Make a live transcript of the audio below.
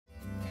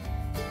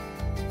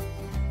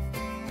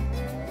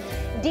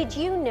Did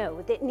you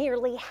know that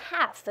nearly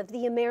half of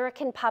the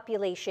American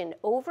population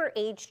over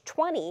age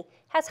 20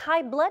 has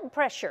high blood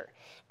pressure?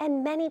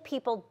 And many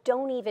people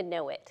don't even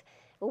know it.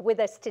 With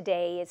us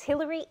today is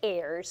Hillary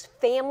Ayers,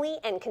 Family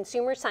and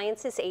Consumer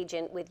Sciences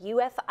Agent with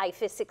UF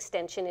IFAS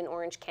Extension in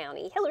Orange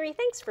County. Hillary,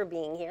 thanks for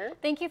being here.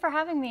 Thank you for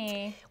having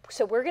me.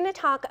 So we're going to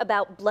talk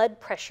about blood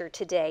pressure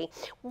today.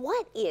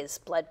 What is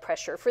blood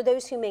pressure for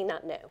those who may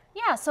not know?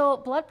 Yeah, so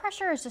blood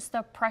pressure is just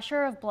the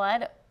pressure of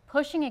blood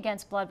pushing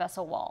against blood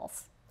vessel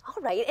walls.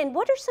 All right, and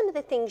what are some of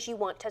the things you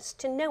want us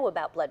to know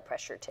about blood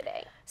pressure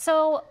today?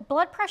 So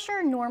blood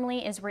pressure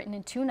normally is written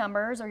in two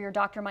numbers, or your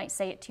doctor might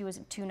say it to you as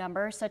two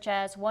numbers, such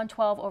as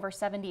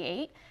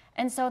 112/78.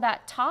 And so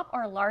that top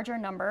or larger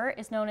number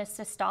is known as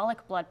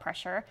systolic blood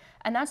pressure,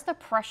 and that's the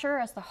pressure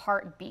as the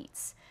heart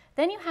beats.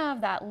 Then you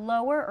have that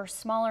lower or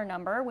smaller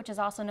number, which is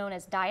also known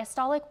as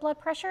diastolic blood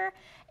pressure,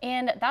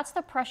 and that's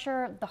the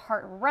pressure of the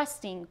heart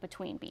resting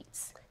between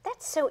beats.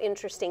 That's so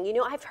interesting. You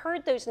know, I've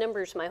heard those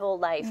numbers my whole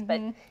life,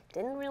 but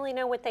didn't really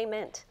know what they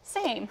meant.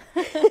 Same.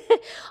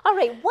 All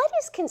right, what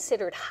is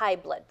considered high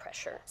blood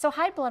pressure? So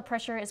high blood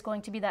pressure is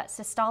going to be that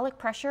systolic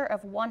pressure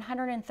of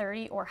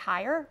 130 or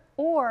higher,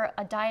 or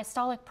a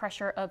diastolic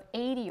pressure of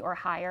 80 or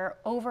higher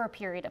over a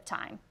period of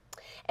time.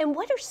 And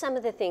what are some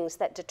of the things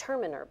that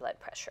determine our blood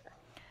pressure?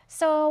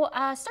 So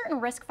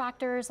certain risk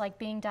factors like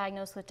being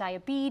diagnosed with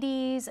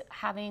diabetes,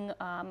 having,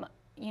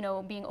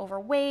 being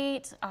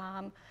overweight,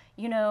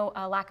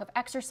 a lack of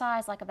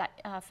exercise, lack of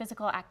that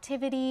physical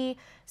activity,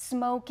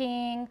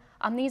 smoking.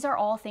 These are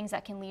all things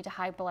that can lead to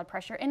high blood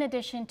pressure in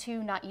addition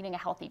to not eating a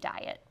healthy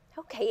diet.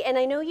 Okay, and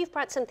I know you've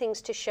brought some things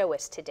to show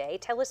us today.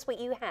 Tell us what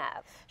you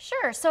have.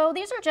 Sure, so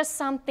these are just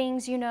some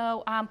things, you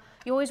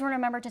always want to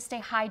remember to stay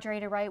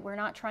hydrated, right? We're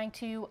not trying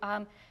to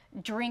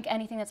drink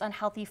anything that's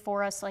unhealthy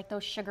for us, like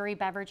those sugary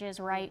beverages,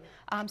 right?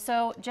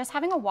 So just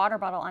having a water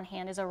bottle on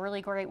hand is a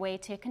really great way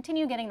to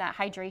continue getting that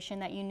hydration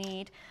that you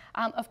need.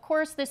 Of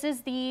course, this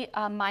is the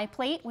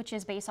MyPlate, which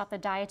is based off the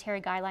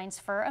dietary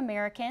guidelines for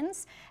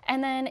Americans.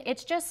 And then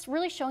it's just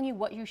really showing you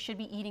what you should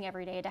be eating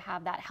every day to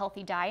have that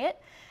healthy diet.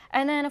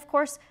 And then, of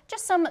course,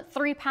 just some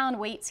 3-pound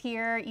weights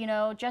here,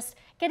 just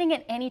getting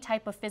in any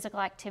type of physical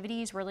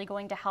activity is really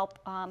going to help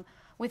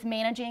with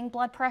managing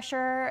blood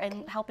pressure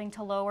and helping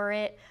to lower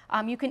it.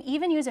 You can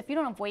even use, if you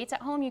don't have weights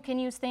at home, you can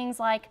use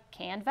things like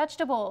canned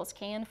vegetables,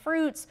 canned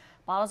fruits,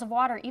 bottles of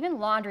water, even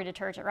laundry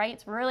detergent, right?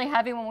 It's really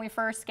heavy when we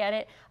first get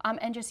it,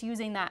 and just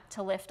using that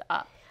to lift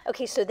up.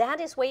 Okay, so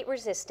that is weight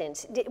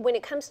resistance. When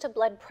it comes to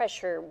blood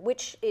pressure,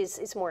 which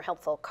is more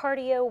helpful?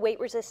 Cardio, weight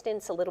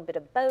resistance, a little bit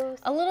of both?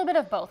 A little bit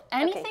of both.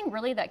 Anything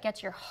really that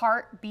gets your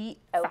heart beat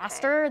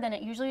faster than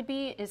it usually would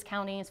be is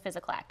counting as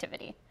physical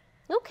activity.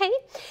 Okay,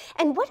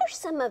 and what are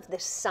some of the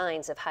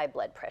signs of high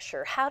blood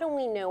pressure? How do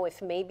we know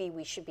if maybe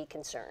we should be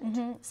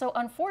concerned? So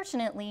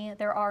unfortunately,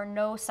 there are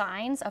no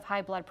signs of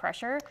high blood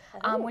pressure,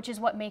 which is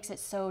what makes it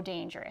so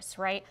dangerous,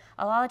 right?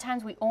 A lot of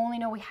times we only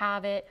know we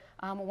have it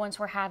once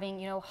we're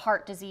having,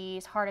 heart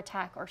disease, heart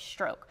attack, or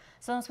stroke.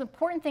 So the most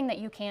important thing that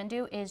you can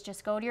do is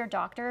just go to your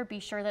doctor, be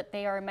sure that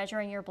they are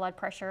measuring your blood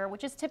pressure,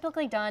 which is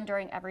typically done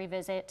during every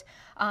visit,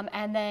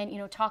 and then,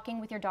 talking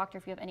with your doctor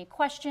if you have any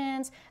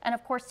questions, and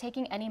of course,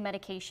 taking any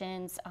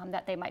medications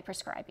that they might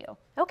prescribe you.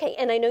 Okay,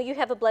 and I know you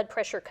have a blood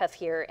pressure cuff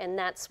here, and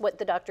that's what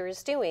the doctor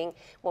is doing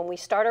when we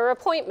start our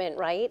appointment,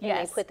 right? Yes.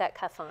 And they put that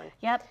cuff on.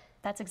 Yep.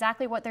 That's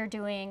exactly what they're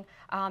doing.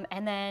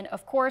 And then,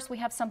 of course, we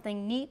have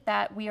something neat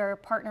that we are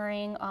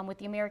partnering with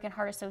the American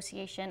Heart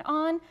Association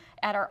on.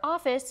 At our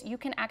office, you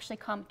can actually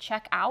come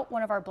check out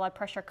one of our blood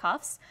pressure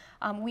cuffs.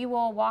 We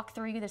will walk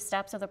through the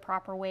steps of the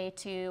proper way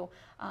to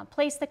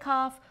place the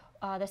cuff,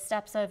 the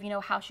steps of,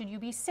 how should you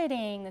be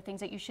sitting, the things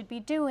that you should be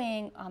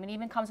doing. It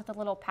even comes with a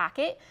little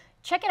packet.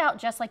 Check it out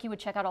just like you would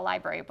check out a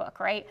library book,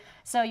 right?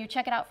 So you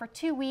check it out for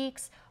 2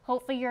 weeks.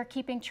 Hopefully you're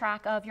keeping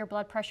track of your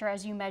blood pressure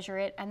as you measure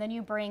it, and then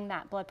you bring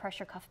that blood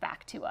pressure cuff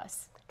back to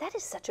us. That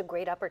is such a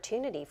great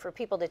opportunity for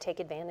people to take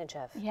advantage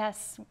of.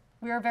 Yes,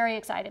 we are very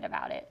excited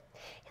about it.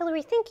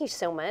 Hillary, thank you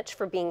so much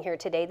for being here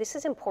today. This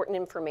is important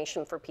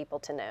information for people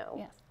to know.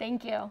 Yes,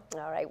 thank you. All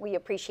right, we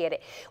appreciate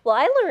it. Well,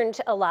 I learned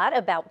a lot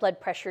about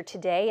blood pressure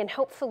today, and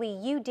hopefully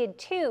you did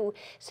too,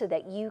 so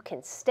that you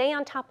can stay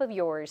on top of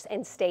yours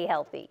and stay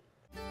healthy.